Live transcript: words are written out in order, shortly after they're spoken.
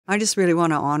I just really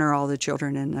want to honor all the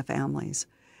children and the families,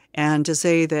 and to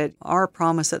say that our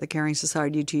promise at the Caring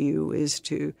Society to you is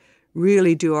to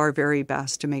really do our very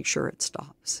best to make sure it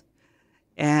stops.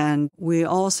 And we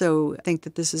also think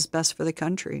that this is best for the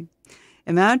country.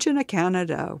 Imagine a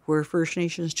Canada where First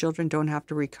Nations children don't have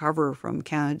to recover from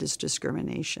Canada's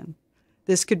discrimination.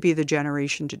 This could be the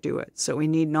generation to do it. So we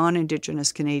need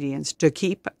non-Indigenous Canadians to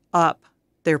keep up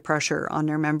their pressure on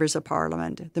their members of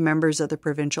Parliament, the members of the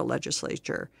provincial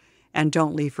legislature, and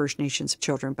don't leave First Nations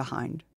children behind.